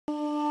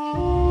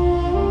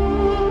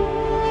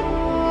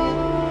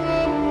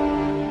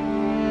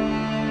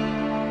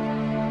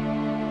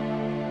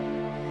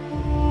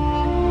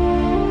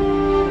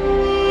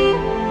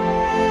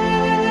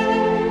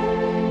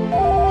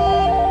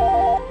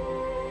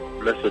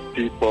blessed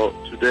people.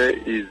 Today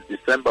is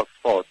December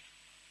 4th,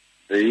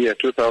 the year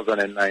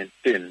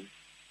 2019.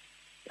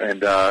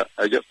 And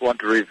I just want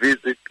to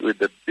revisit with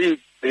the big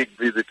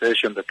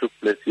visitation that took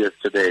place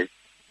yesterday.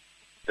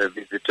 The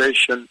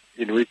visitation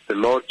in which the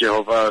Lord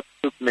Jehovah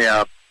took me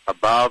up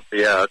above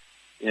the earth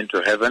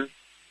into heaven.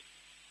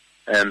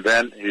 And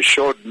then he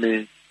showed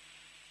me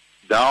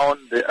down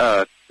the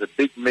earth, the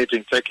big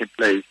meeting taking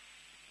place.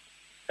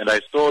 And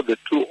I saw the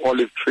two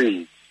olive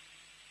trees.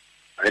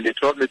 And he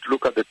told me to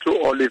look at the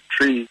two olive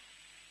trees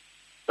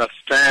that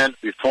stand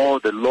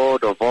before the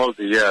Lord of all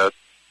the earth,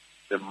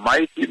 the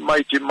mighty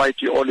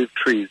olive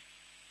trees,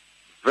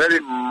 very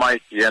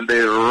mighty, and they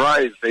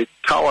rise, they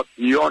tower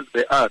beyond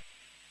the earth.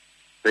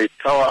 They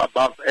tower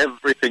above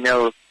everything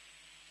else,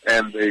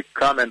 and they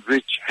come and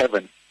reach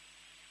heaven.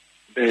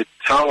 They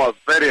tower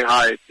very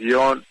high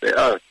beyond the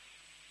earth.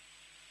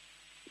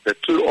 The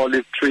two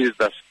olive trees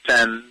that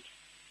stand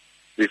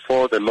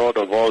before the Lord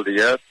of all the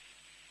earth.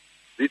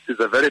 This is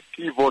a very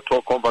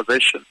pivotal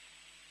conversation.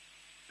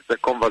 It's a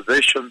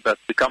conversation that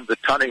becomes a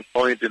turning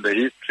point in the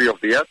history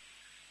of the earth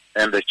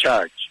and the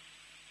church.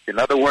 In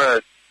other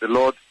words, the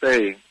Lord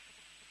saying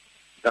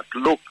that,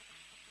 look,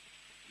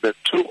 the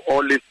two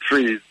olive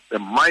trees, the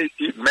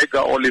mighty mega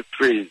olive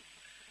trees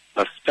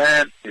that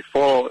stand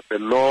before the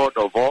Lord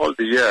of all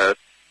the earth,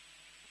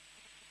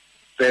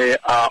 they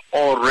are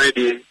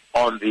already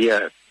on the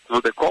earth. So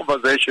the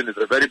conversation is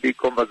a very big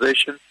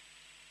conversation.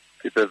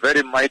 It's a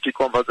very mighty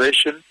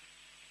conversation.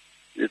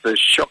 It's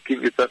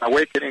an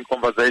awakening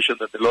conversation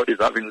that the Lord is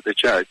having with the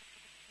church,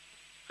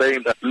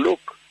 saying that, look,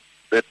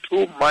 the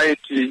two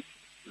mighty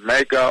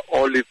mega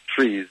olive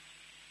trees,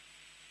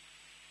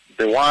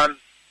 the ones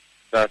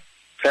that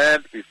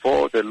stand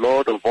before the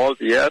Lord of all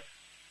the earth,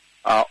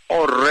 are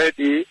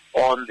already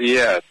on the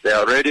earth. They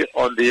are already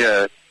on the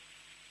earth.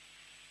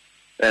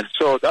 And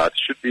so that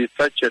should be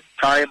such a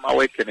time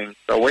awakening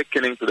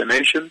to the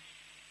nations.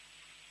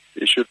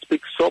 It should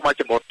speak so much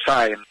about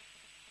time.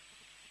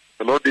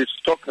 The Lord is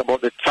talking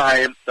about the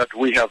time that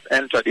we have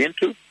entered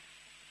into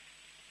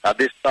at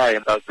this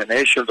time as the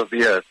nations of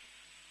the earth,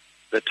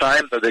 the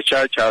time that the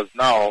church has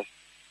now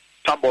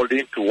stumbled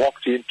into,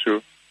 walked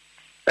into,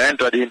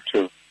 entered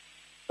into.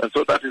 And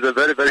so that is a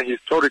very, very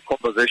historic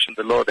conversation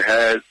the Lord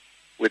has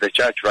with the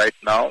church right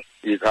now.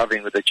 He is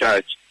having with the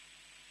church,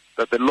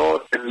 that the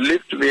Lord can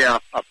lift me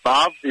up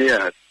above the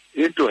earth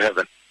into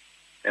heaven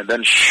and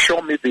then show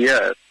me the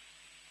earth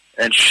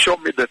and show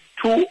me the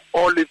two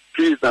olive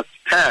trees that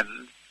stand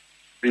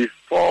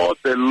before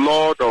the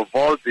Lord of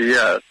all the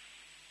earth.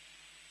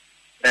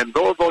 And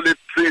those olive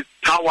trees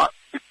tower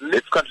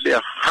significantly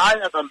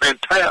higher than the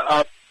entire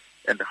earth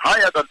and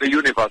higher than the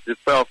universe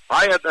itself,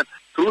 higher than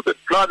through the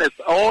planets,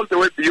 all the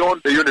way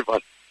beyond the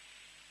universe.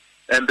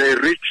 And they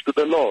reach to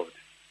the Lord.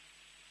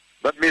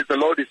 That means the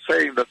Lord is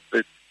saying that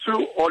the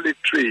two olive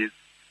trees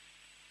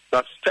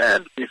that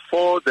stand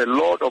before the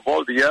Lord of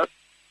all the earth,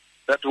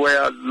 that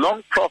were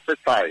long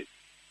prophesied,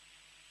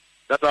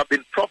 that have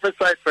been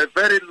prophesied for a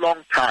very long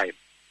time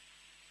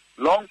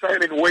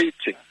in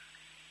waiting.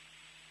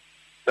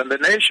 Then the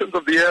nations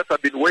of the earth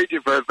have been waiting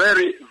for a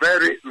very,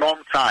 very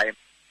long time,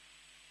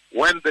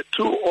 when the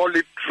two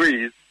olive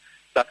trees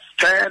that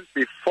stand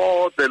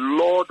before the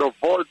Lord of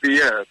all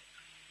the earth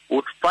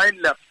would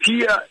finally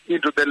appear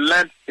into the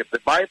landscape, the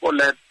Bible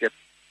landscape,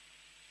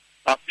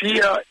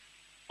 appear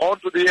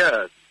onto the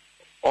earth,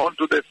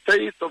 onto the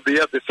face of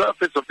the earth, the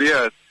surface of the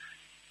earth,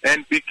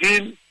 and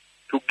begin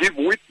to give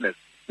witness,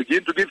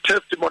 begin to give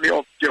testimony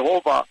of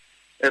Jehovah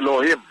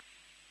Elohim,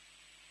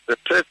 the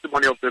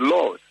testimony of the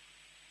Lord.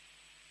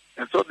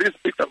 And so this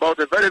speaks about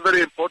a very,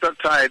 very important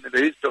time in the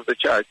history of the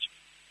church.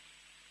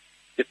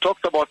 It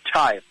talks about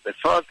time. The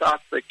first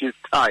aspect is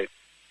time.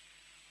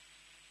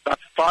 That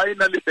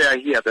finally they are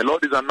here. The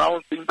Lord is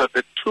announcing that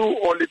the two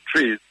olive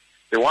trees,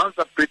 the ones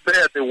that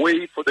prepare the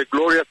way for the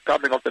glorious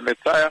coming of the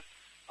Messiah,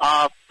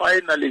 are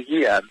finally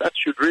here. And that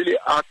should really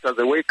act as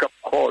a wake-up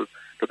call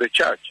to the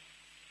church.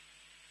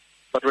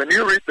 But when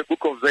you read the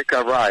book of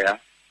Zechariah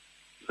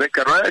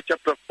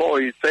chapter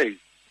 4, it says,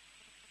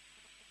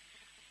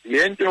 the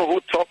angel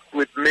who talked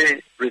with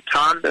me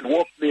returned and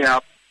woke me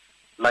up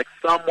like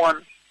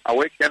someone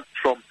awakened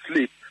from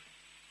sleep.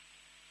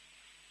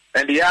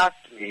 And he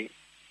asked me,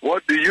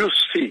 what do you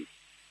see?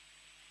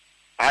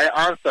 I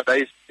answered,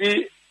 I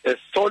see a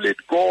solid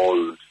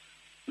gold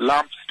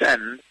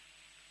lampstand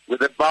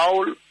with a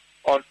bowl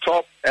on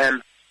top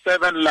and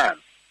 7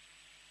 lamps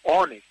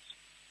on it,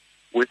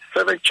 with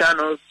 7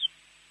 channels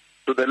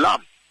to the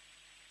lamp.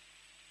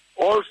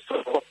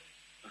 Also,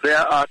 there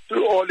are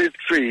 2 olive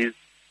trees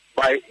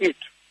by it,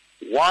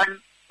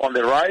 one on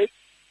the right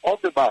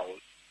of the bowl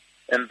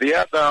and the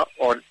other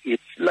on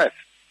its left.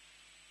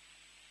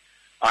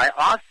 I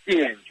asked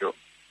the angel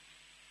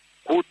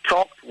who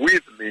talked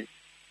with me,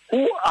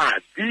 who are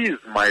these,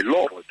 my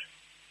Lord?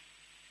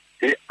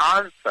 He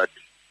answered,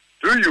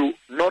 do you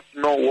not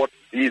know what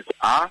these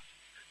are?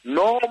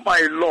 No,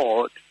 my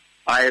Lord,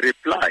 I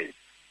replied.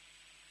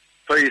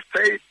 So he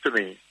said to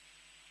me,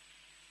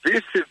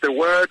 this is the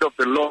word of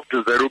the Lord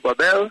to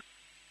Zerubbabel,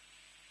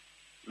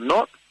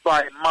 not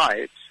by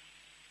might,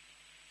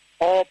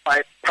 or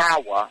by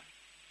power,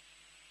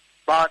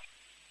 but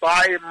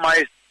by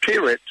my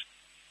Spirit,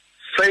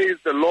 says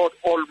the Lord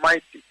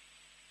Almighty.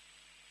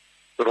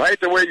 So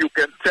right away you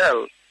can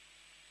tell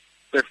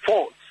the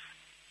force,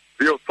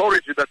 the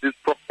authority that is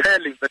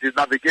propelling, that is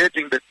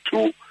navigating the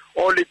two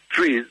olive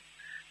trees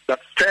that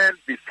stand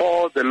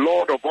before the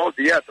Lord of all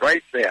the earth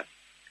right there.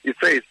 He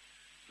says,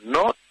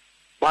 not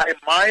by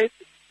might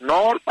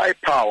nor by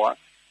power,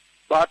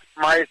 but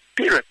my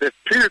Spirit, the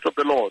Spirit of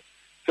the Lord,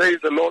 says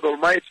the Lord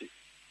Almighty.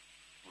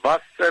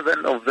 Verse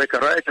 7 of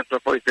Zechariah chapter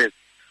 4 says,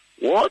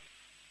 what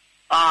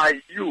are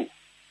you,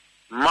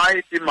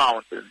 mighty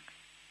mountain,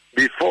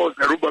 before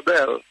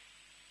Zerubbabel?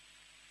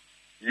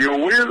 You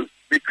will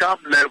become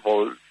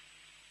leveled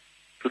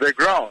to the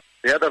ground.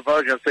 The other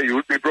version says you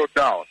will be brought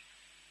down.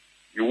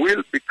 You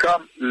will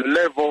become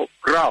level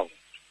ground.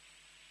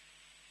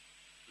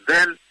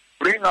 Then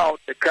bring out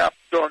the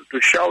capstone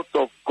to shouts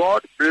of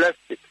God bless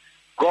it.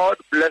 God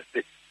bless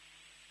it.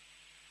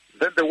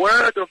 Then the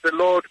word of the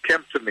Lord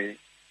came to me.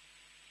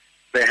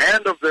 The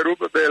hand of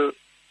Zerubbabel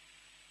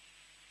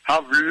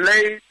have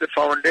laid the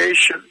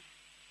foundation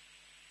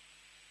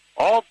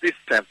of this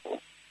temple.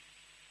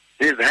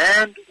 His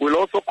hand will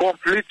also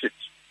complete it.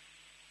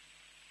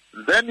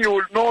 Then you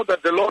will know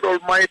that the Lord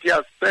Almighty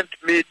has sent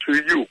me to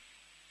you.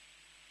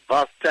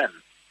 Verse 10.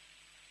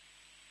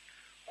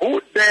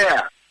 Who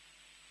dare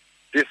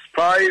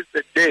despise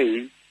the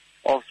day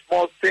of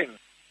small things,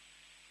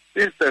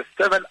 since the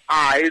 7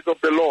 eyes of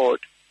the Lord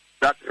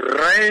that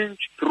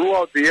range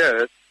throughout the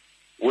earth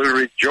will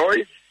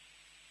rejoice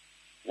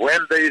when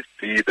they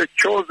see the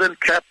chosen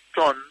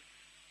capstone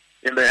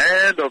in the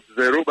hand of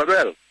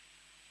Zerubbabel.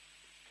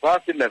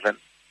 Verse 11.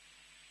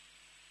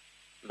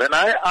 Then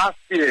I asked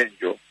the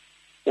angel,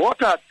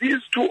 what are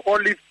these 2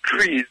 olive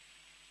trees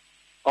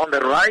on the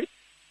right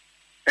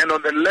and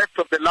on the left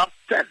of the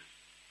lampstand?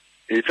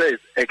 He says,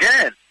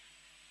 again,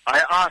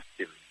 I asked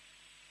him,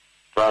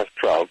 verse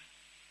 12,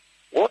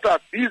 what are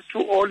these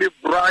 2 olive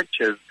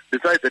branches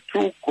beside the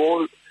 2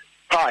 gold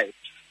pipes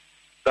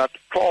that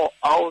pour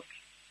out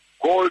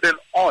golden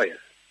oil?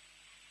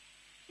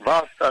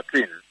 Verse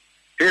 13,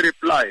 he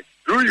replied,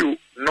 do you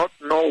not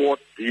know what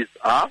these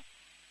are?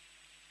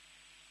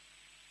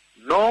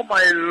 No,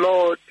 my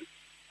Lord,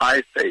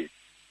 I said.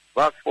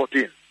 Verse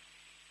 14,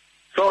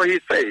 so he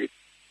said,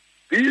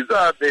 these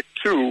are the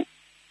 2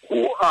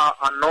 who are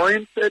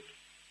anointed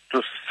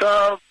to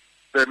serve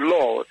the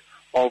Lord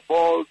of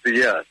all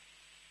the earth,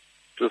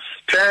 to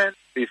stand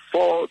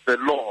before the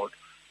Lord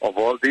of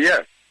all the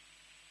earth.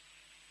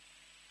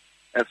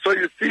 And so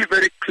you see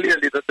very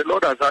clearly that the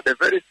Lord has had a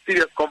very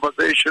serious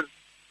conversation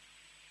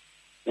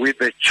with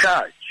the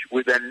church,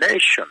 with the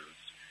nations,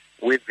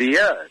 with the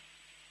earth.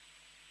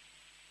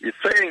 He's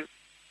saying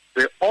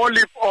the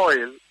olive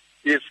oil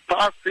is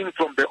passing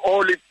from the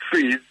olive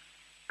trees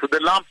to the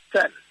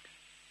lampstand.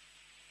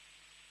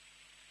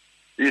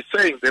 He's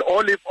saying the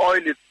olive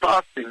oil is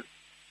passing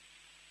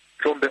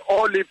from the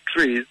olive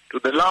trees to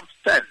the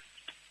lampstand.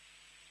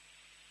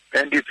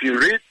 And if you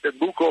read the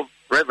book of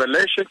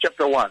Revelation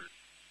chapter 1,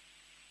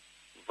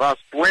 verse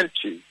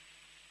 20,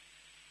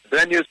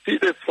 then you see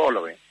the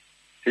following.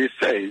 He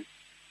says,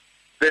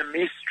 the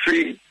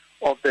mystery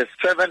of the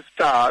 7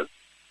 stars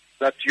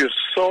that you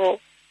saw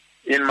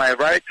in my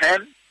right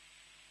hand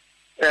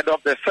and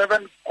of the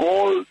 7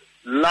 gold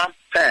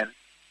lampstands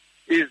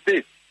is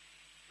this.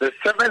 The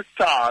 7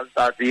 stars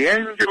are the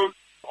angels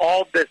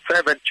of the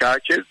 7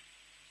 churches,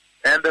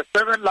 and the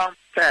 7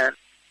 lampstands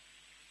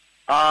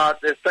are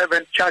the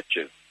 7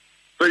 churches.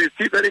 So you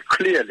see very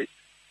clearly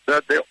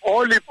that the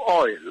olive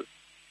oil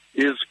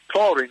is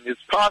pouring, is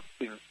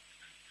passing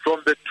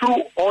from the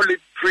 2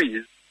 olive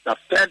trees that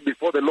stand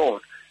before the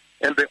Lord,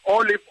 and the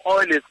olive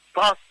oil is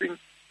passing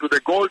to the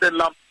golden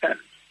lampstand.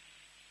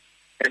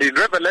 And in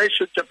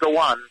Revelation chapter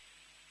 1,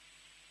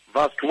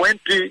 verse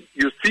 20,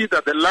 you see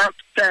that the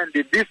lampstand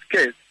in this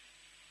case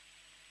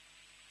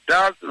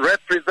does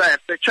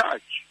represent the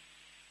church.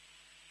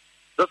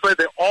 That's why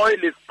the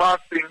oil is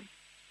passing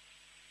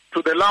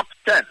to the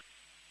lampstand.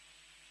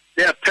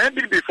 They are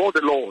standing before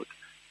the Lord,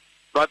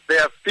 but they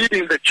are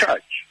feeding the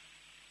church.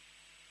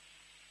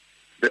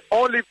 The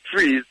olive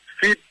trees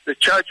feed the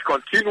church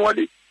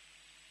continually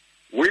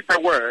with the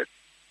word,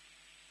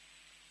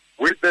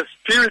 with the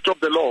Spirit of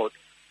the Lord.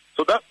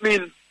 So that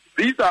means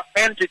these are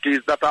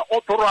entities that are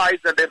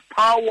authorized and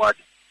empowered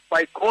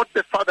by God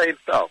the Father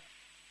himself.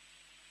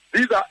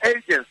 These are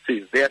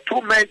agencies. There are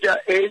 2 major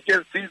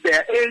agencies. They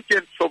are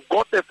agents of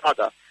God the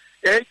Father,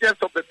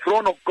 agents of the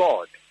throne of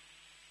God.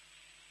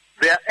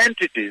 They are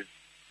entities.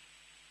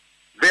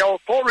 They are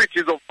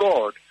authorities of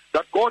God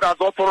that God has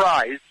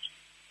authorized,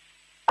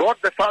 God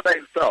the Father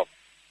himself,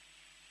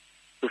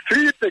 to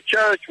feed the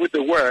church with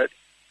the word,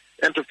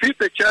 and to feed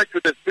the church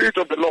with the Spirit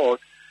of the Lord,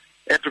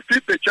 and to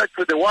feed the church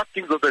with the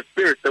workings of the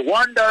Spirit, the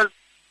wonders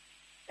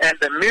and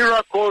the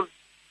miracles,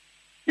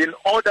 in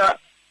order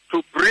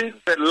to bring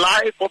the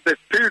life of the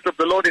Spirit of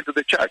the Lord into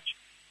the church.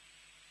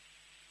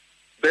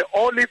 The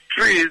olive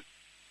trees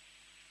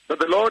that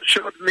the Lord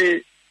showed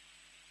me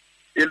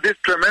in this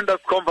tremendous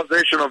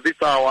conversation of this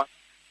hour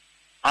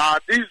are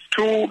these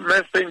two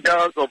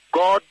messengers of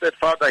God the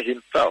Father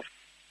himself,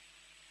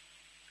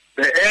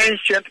 the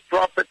ancient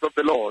prophets of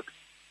the Lord.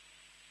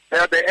 They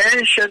are the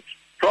ancient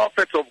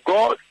prophets of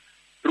God,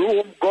 through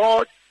whom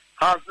God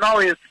has now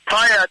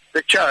inspired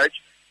the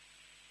church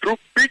through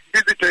big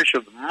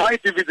visitations,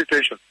 mighty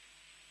visitations,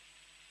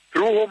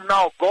 through whom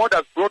now God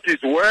has brought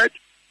his word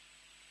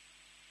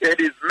and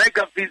his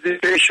mega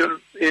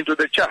visitations into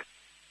the church.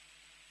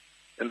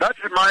 And that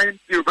reminds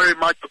you very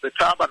much of the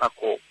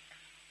tabernacle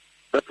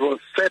that was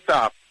set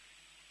up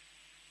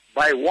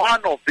by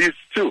one of these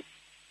two.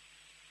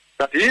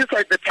 That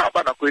inside the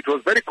tabernacle, it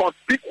was very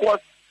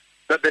conspicuous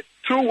that the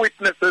two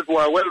witnesses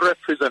were well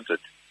represented.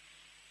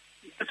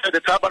 Inside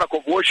the tabernacle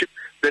of worship,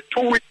 the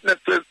two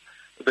witnesses,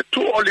 the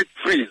two olive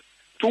trees,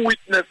 two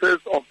witnesses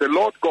of the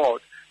Lord God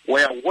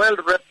were well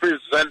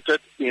represented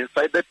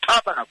inside the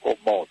tabernacle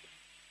of Moses.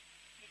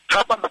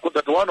 Tabernacle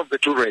that one of the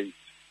two raised.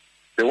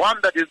 The one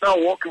that is now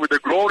walking with the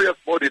glorious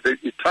body, the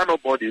eternal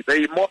body,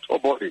 the immortal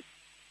body.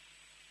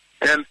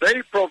 And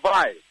they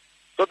provide.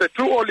 So the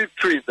two olive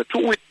trees, the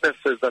two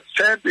witnesses that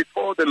stand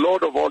before the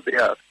Lord of all the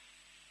earth,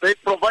 they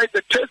provide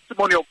the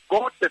testimony of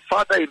God the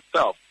Father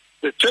himself,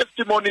 the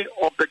testimony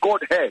of the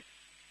Godhead.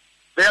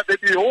 They are the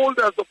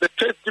beholders of the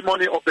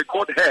testimony of the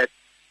Godhead.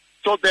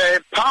 So they are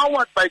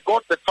empowered by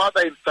God the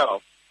Father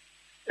himself.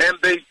 And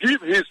they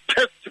give his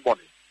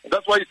testimony. And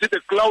that's why you see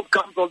the cloud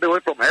comes all the way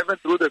from heaven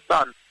through the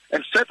sun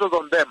and settles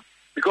on them,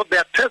 because they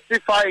are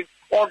testifying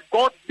on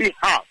God's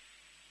behalf.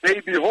 They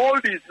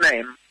behold his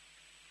name.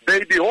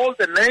 They behold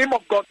the name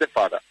of God the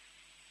Father.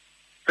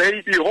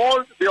 They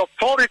behold the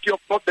authority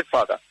of God the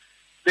Father.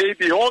 They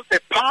behold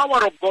the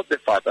power of God the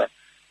Father.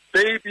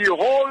 They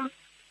behold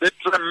the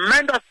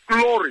tremendous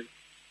glory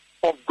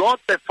of God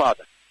the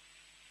Father.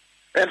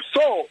 And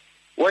so,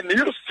 when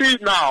you see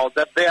now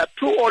that there are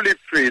two olive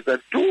trees and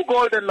two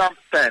golden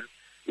lampstands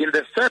in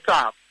the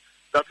setup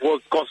that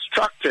was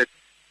constructed,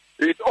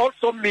 it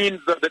also means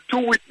that the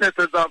two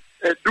witnesses have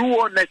a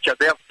dual nature.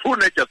 They have two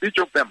natures, each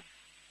of them.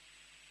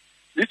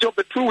 Each of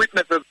the two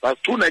witnesses has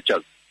two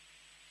natures.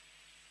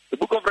 The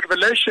book of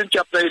Revelation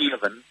chapter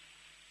 11,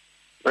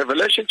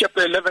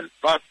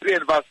 verse 3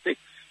 and verse 6.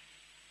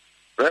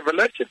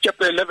 Revelation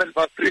chapter 11,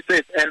 verse 3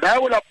 says, "And I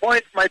will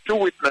appoint my two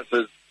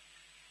witnesses,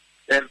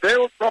 and they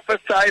will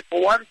prophesy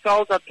for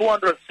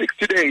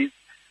 1,260 days,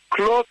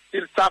 clothed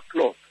in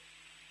sackcloth."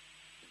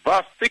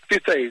 Verse 60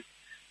 says,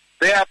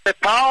 "They have the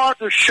power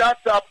to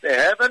shut up the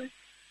heavens,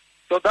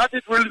 so that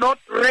it will not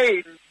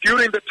rain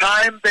during the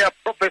time they are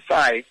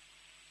prophesying.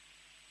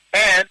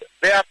 And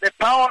they have the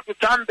power to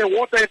turn the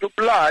water into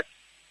blood,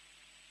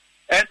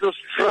 and to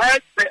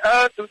strike the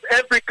earth with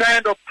every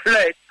kind of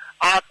plague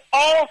as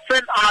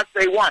often as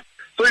they want."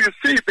 So you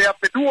see, they have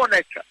the dual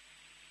nature.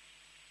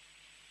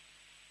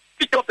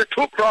 Each of the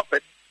two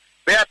prophets,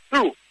 they are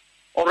two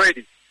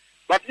already.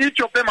 But each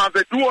of them has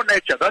a dual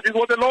nature. That is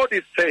what the Lord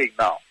is saying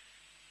now.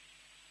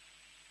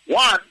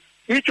 One,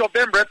 each of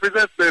them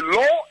represents the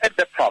law and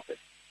the prophet.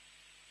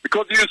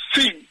 Because you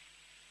see,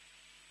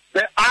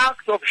 the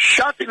act of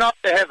shutting up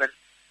the heavens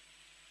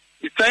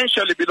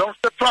essentially belongs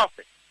to the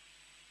prophet.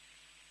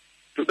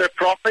 To the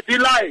prophet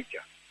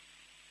Elijah.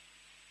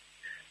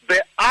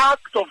 The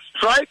act of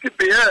striking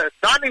the earth,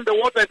 turning the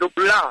water into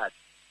blood,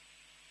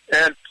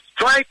 and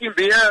striking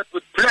the earth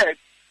with plague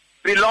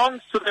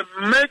belongs to the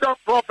mega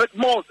prophet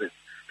Moses.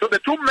 So the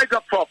two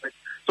mega prophets.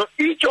 So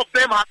each of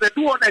them has a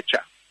dual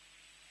nature.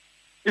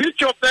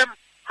 Each of them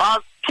has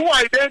two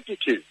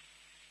identities.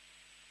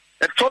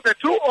 And so the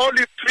two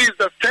olive trees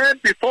that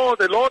stand before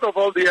the Lord of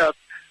all the earth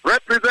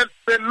represent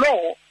the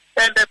law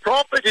and the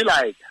prophet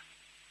Elijah.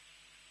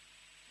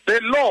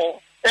 The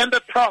law and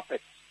the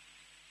prophets.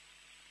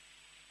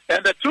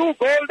 And the two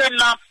golden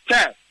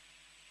lampstands,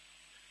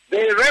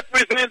 they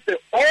represent the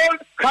Old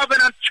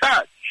Covenant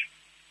Church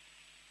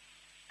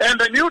and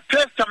the New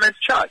Testament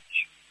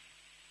Church.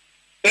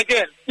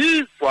 Again,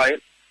 Israel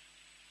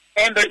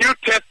and the New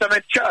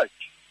Testament Church.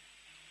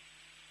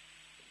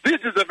 This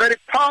is a very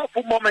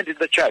powerful moment in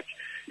the church.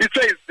 It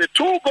says the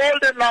two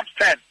golden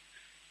lampstands,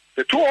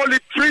 the two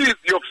olive trees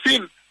you've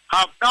seen,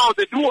 have now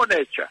the dual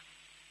nature.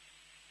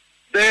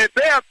 They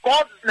bear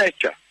God's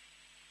nature.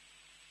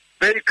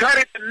 They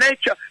carry the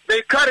nature,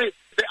 they carry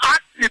the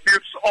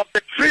attributes of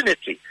the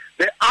Trinity,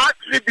 the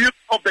attributes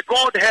of the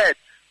Godhead,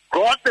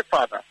 God the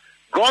Father,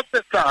 God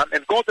the Son,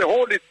 and God the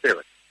Holy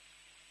Spirit.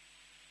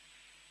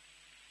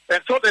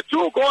 And so the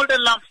two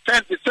golden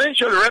lampstands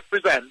essentially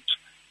represent,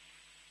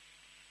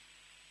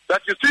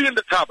 that you see in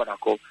the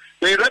tabernacle,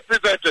 they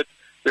represented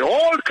the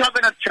Old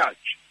Covenant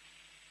Church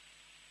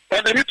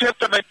and the New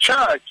Testament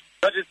Church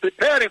that is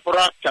preparing for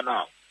rapture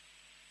now.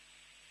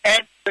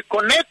 And the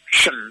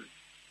connection,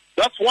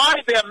 that's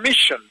why their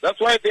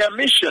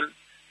mission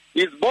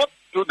is both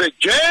to the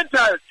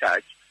Gentile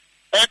church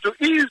and to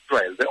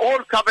Israel, the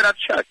Old Covenant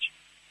Church,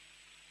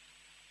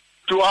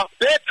 to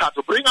update her,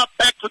 to bring her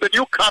back to the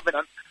New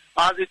Covenant,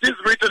 as it is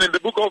written in the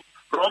book of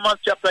Romans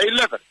chapter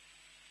 11.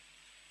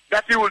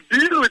 That he will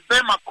deal with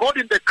them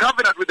according to the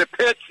covenant with the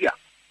patriarchs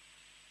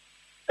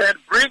and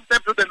bring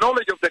them to the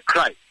knowledge of the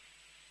Christ.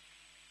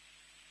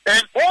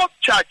 And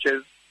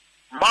churches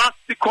must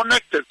be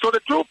connected. So the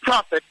true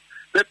prophets,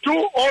 the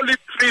two olive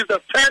trees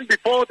that stand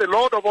before the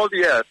Lord of all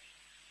the earth,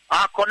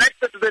 are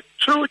connected to the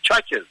two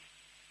churches.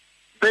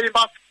 They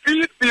must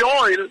feed the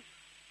oil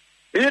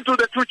into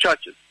the two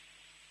churches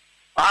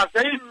as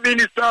they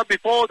minister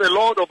before the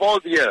Lord of all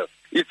the earth.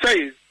 It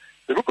says,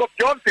 the book of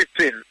John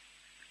 15,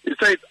 it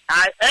says,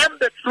 I am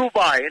the true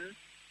vine,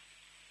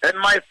 and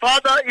my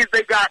Father is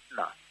the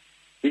gardener.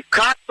 He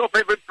cuts off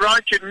every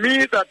branch in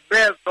me that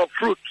bears no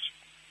fruit,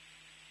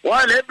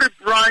 while every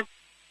branch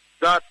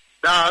that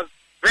does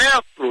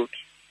bear fruit,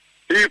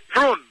 he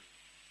prunes,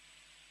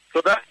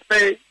 so that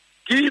they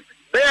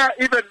bear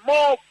even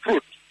more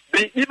fruit,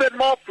 be even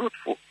more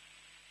fruitful.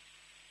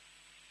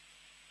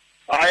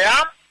 I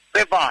am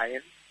the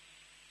vine,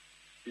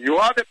 you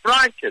are the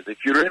branches.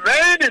 If you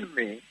remain in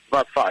me,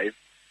 verse 5,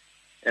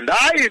 and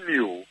I in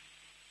you,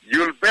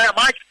 you'll bear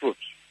much fruit.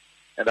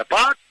 And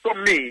apart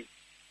from me,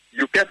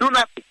 you can do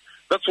nothing.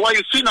 That's why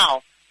you see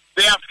now,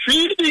 they are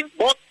feeding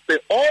both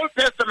the Old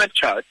Testament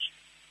church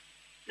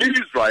in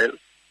Israel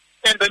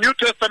and the New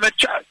Testament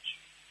church.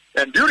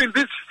 And during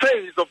this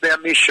phase of their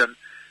mission,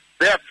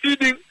 they are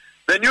feeding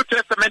the New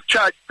Testament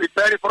church,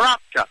 preparing for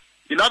rapture.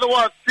 In other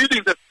words,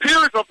 feeding the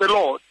Spirit of the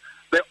Lord.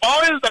 The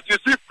oil that you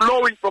see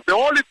flowing from the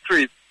olive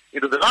trees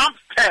into the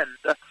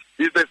lampstand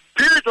is the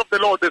Spirit of the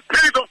Lord, the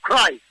Spirit of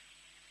Christ.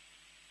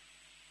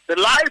 The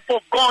life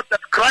of God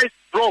that Christ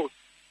brought.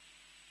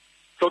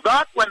 So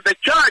that when the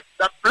church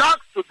that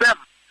belongs to them,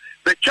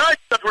 the church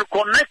that will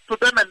connect to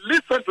them and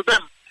listen to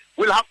them,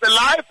 will have the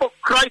life of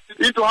Christ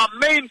into her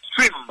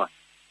mainstream.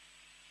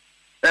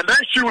 And then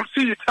she will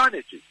see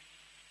eternity.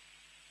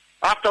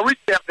 After which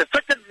they have the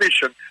second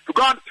mission, to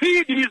go and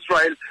feed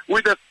Israel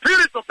with the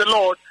Spirit of the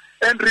Lord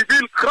and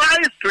reveal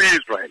Christ to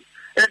Israel.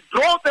 And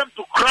draw them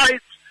to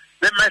Christ,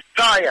 the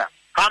Messiah,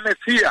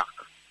 HaMessiah.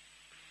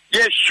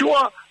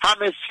 Yeshua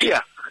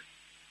HaMessiah.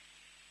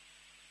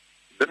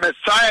 The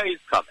Messiah is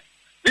coming.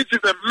 This is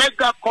a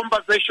mega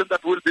conversation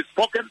that will be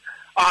spoken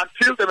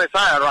until the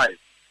Messiah arrives.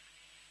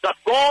 That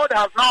God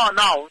has now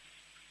announced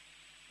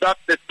that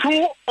the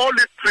two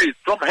olive trees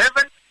from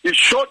heaven, He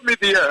showed me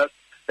the earth,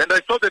 and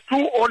I saw the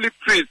two olive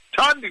trees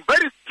standing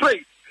very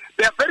straight.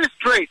 They are very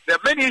straight. There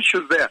are many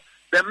issues there.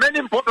 There are many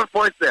important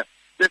points there.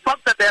 The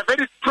fact that they are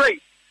very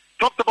straight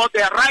talks about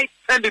their right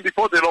standing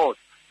before the Lord,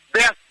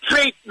 their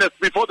straightness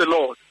before the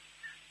Lord,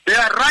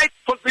 their right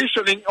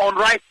positioning on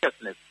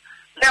righteousness,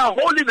 their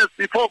holiness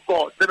before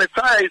God. The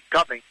Messiah is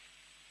coming.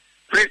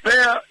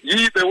 Prepare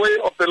ye the way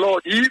of the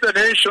Lord, ye the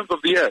nations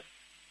of the earth.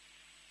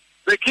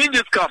 The King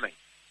is coming.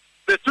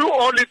 The two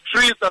olive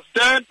trees that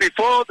stand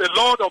before the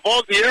Lord of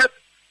all the earth,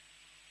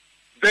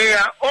 they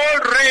are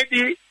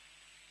already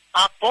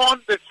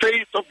upon the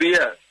face of the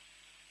earth.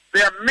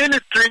 They are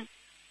ministering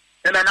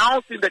and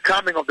announcing the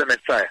coming of the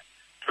Messiah.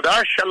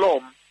 Todah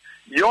Shalom,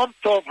 Yom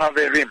Tov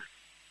Haverim.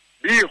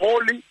 Be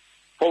holy,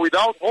 for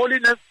without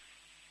holiness,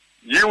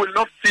 you will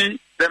not see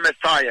the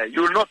Messiah.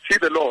 You will not see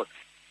the Lord.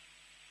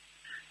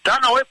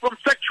 Turn away from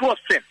sexual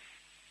sin.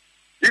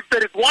 If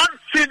there is one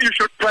sin you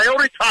should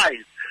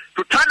prioritize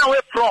to turn away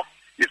from,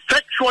 is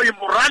sexual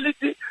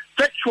immorality,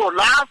 sexual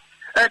lust,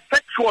 and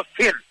sexual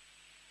sin.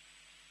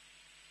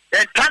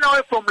 And turn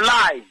away from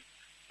lies,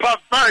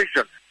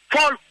 perversion,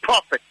 false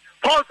prophets,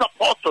 false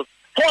apostles,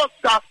 false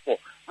gospel,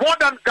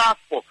 modern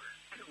gospel,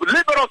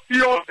 liberal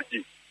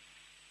theology,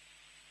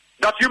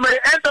 that you may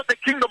enter the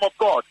kingdom of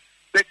God.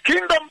 The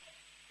kingdom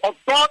of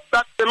God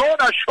that the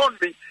Lord has shown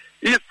me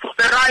is for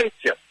the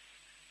righteous.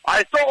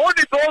 I saw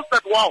only those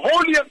that were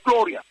holy and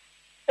glorious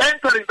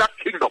entering that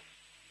kingdom.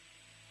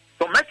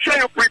 So make sure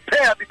you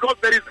prepare, because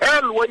there is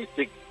hell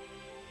waiting.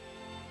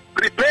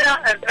 Prepare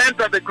and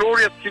enter the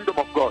glorious kingdom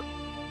of God.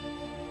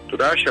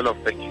 Todah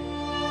Shalom. Thank you.